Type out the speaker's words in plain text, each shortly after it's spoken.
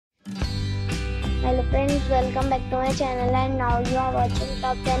Hello friends, welcome back to my channel and now you are watching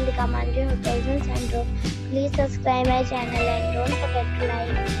top 10 recommended hotels in Centro. Please subscribe my channel and don't forget to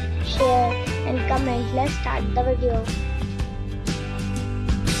like, share and comment. Let's start the video.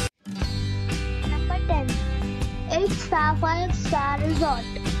 Number 10. It's a 5-star resort.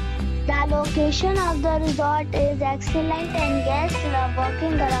 The location of the resort is excellent and guests love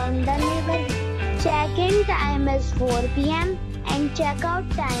walking around the neighborhood. Check-in time is 4 p.m. and check-out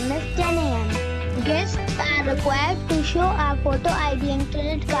time is 10 a.m. Guests are required to show a photo ID and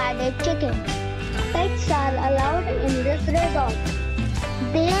credit card at check-in. Pets are allowed in this resort.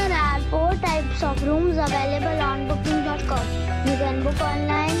 There are 4 types of rooms available on booking.com. You can book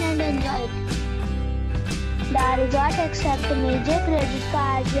online and enjoy it. The resort accepts major credit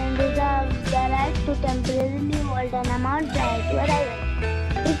cards and reserves the right to temporarily hold an amount prior to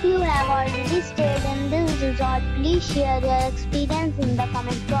arrival. If you have already stayed in this resort, please share your experience in the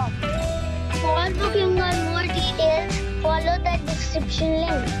comment box. For booking or more details, follow the description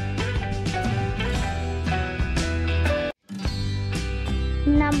link.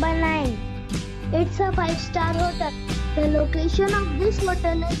 Number 9. It's a 5-star hotel. The location of this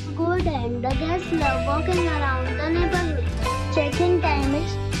hotel is good and the guests love walking around the neighborhood. Check-in time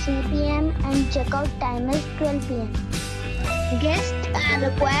is 3 p.m. and check-out time is 12 p.m. Guests are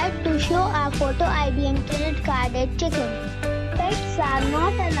required to show a photo ID and credit card at check-in. Pets are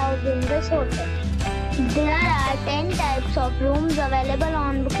not allowed in this hotel. There are 10 types of rooms available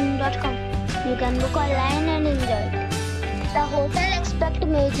on booking.com. You can book online and enjoy it. The hotel expects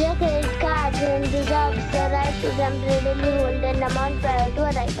major credit cards and reserves the right to temporarily hold an amount prior to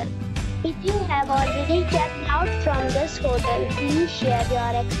arrival. If you have already checked out from this hotel, please share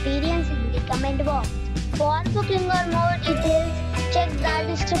your experience in the comment box. For booking or more details, check the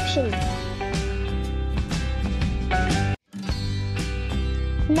description.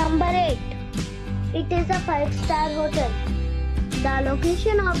 Number 8. It is a 5-star hotel. The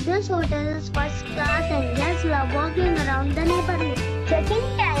location of this hotel is first class and guests love walking around the neighborhood.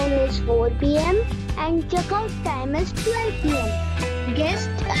 Check-in time is 4 p.m. and check-out time is 12 p.m.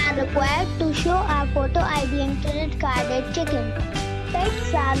 Guests are required to show a photo ID and credit card at check-in.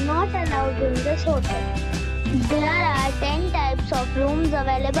 Pets are not allowed in this hotel. There are 10 types of rooms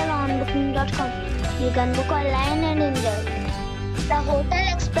available on booking.com. You can book online and enjoy it. The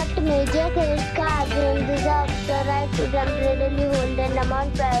hotel expects major credit cards and reserves the right to temporarily hold an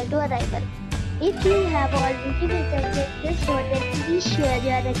amount prior to arrival. If you have already visited this hotel, please share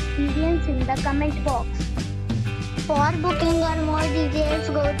your experience in the comment box. For booking or more details,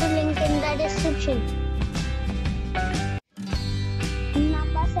 go to link in the description.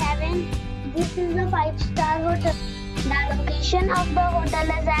 Number 7. This is a 5-star hotel. The location of the hotel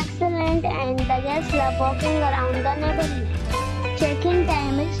is excellent and the guests love walking around the neighborhood. Check-in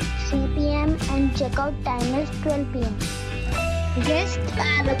time is 3 p.m. and check-out time is 12 p.m. Guests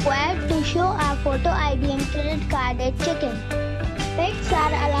are required to show a photo ID and credit card at check-in. Pets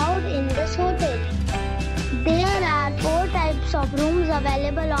are allowed in this hotel. There are 4 types of rooms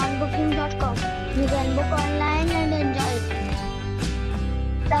available on booking.com. You can book online and enjoy it.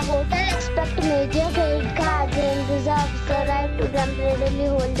 The hotel expects major credit cards and reserves the right to temporarily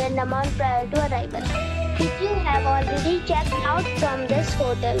hold an amount prior to arrival. If you have already checked out from this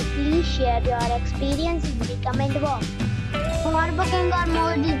hotel, please share your experience in the comment box. For booking or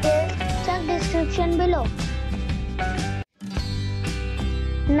more details, check description below.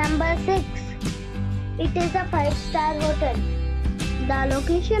 Number 6. It is a 5-star hotel. The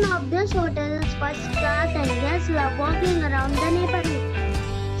location of this hotel is first class and guests love walking around the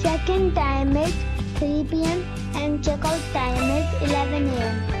neighborhood. Check-in time is 3 p.m. and check-out time is 11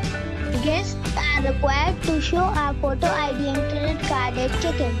 a.m. Guests are required to show a photo ID and credit card at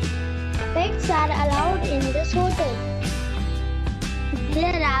check-in. Pets are allowed in this hotel.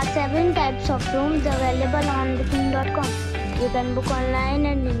 There are 7 types of rooms available on booking.com. You can book online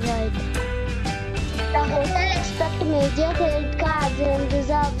and enjoy it. The hotel expects major credit cards and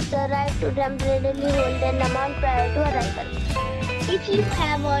reserves the right to temporarily hold an amount prior to arrival. If you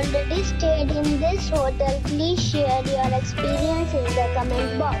have already stayed in this hotel, please share your experience in the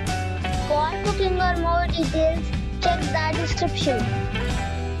comment box. For booking or more details, check the description.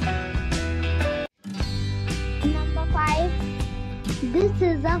 Number 5. This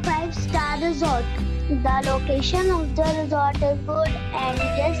is a 5-star resort. The location of the resort is good and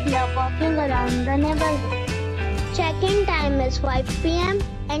guests love walking around the neighborhood. Check-in time is 5 p.m.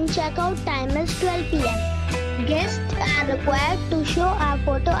 and check-out time is 12 p.m. Guests are required to show a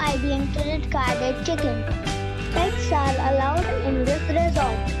photo ID and credit card at check-in. Pets are allowed in this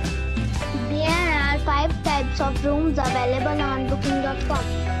resort. There are 5 types of rooms available on booking.com.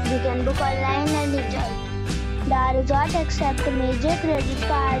 You can book online and enjoy it. The resort accepts major credit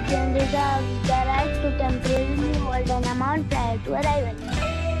cards and reserves the right to temporarily hold an amount prior to arrival.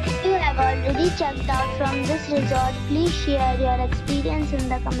 If you have already checked out from this resort, please share your experience in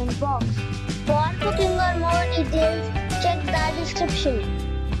the comment box. For booking or more details, check the description.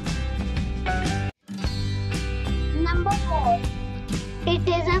 Number 4. It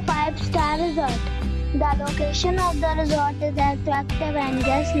is a 5-star resort. The location of the resort is attractive and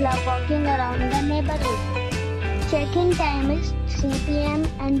guests love walking around the neighborhood. Check-in time is 3 p.m.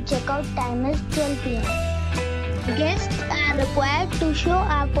 and check-out time is 12 p.m. Guests are required to show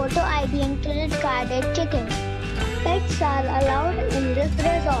a photo ID and credit card at check-in. Pets are allowed in this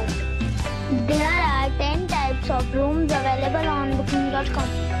resort. There are 10 types of rooms available on booking.com.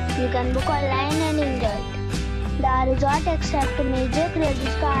 You can book online and enjoy it. The resort accepts major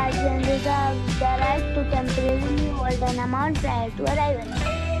credit cards and reserves the right to temporarily hold an amount prior to arrival.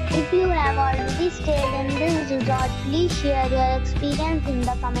 If you have already stayed in this resort, please share your experience in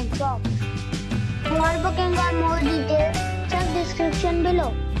the comment box. For booking or more details, check description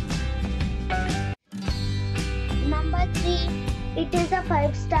below. Number 3. It is a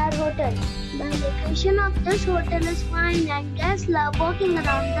 5-star hotel. The location of this hotel is fine and guests love walking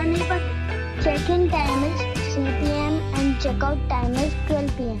around the neighborhood. Check-in time is 3 p.m. and check-out time is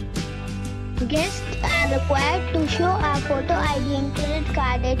 12 p.m. Guests are required to show a photo ID and credit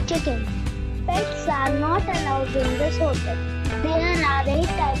card at check-in. Pets are not allowed in this hotel. There are 8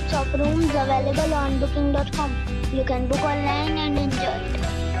 types of rooms available on booking.com. You can book online and enjoy it.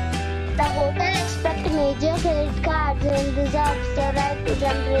 The hotel accepts major credit cards and reserves the right to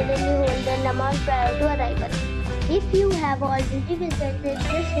temporarily hold an amount prior to arrival. If you have already visited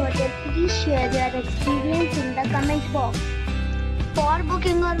this hotel, please share your experience in the comment box. For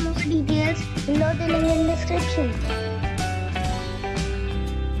booking or more details, below the link in description.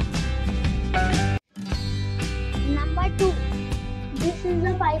 Number 2. This is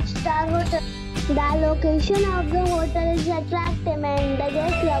a 5-star hotel. The location of the hotel is attractive and the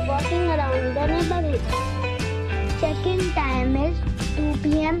guests love walking around the neighborhood. Check-in time is 2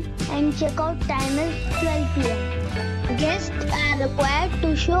 p.m. and check-out time is 12 p.m. Guests are required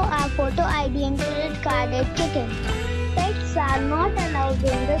to show a photo ID and credit card at check-in. Pets are not allowed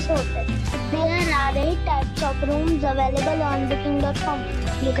in this hotel. There are 8 types of rooms available on booking.com.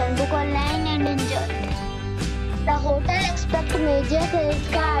 You can book online and enjoy it. The hotel accepts major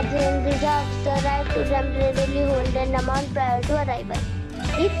credit cards and reserves the right to temporarily hold an amount prior to arrival.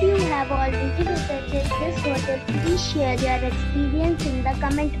 If you have already visited this hotel, please share your experience in the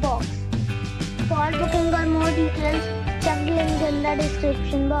comment box. For booking or more details, check the link in the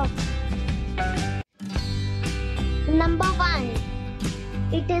description box. Number 1.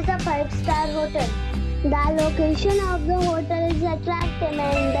 It is a 5-star hotel. The location of the hotel is attractive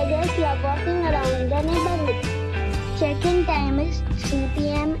and the guests love walking around the neighborhood. Check-in time is 3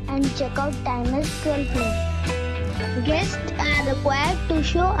 p.m. and check-out time is 12 p.m. Guests are required to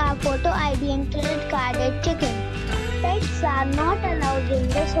show a photo ID and credit card at check-in. Pets are not allowed in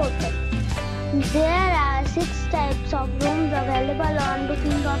this hotel. There are 6 types of rooms available on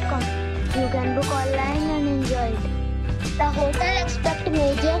booking.com. You can book online and enjoy it. The hotel accepts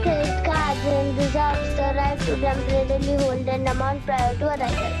major credit cards and reserves the right to temporarily hold an amount prior to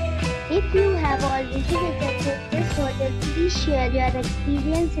arrival. If you have already visited this hotel, please share your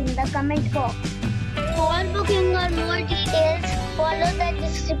experience in the comment box. For booking or more details, follow the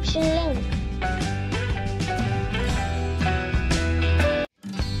description link.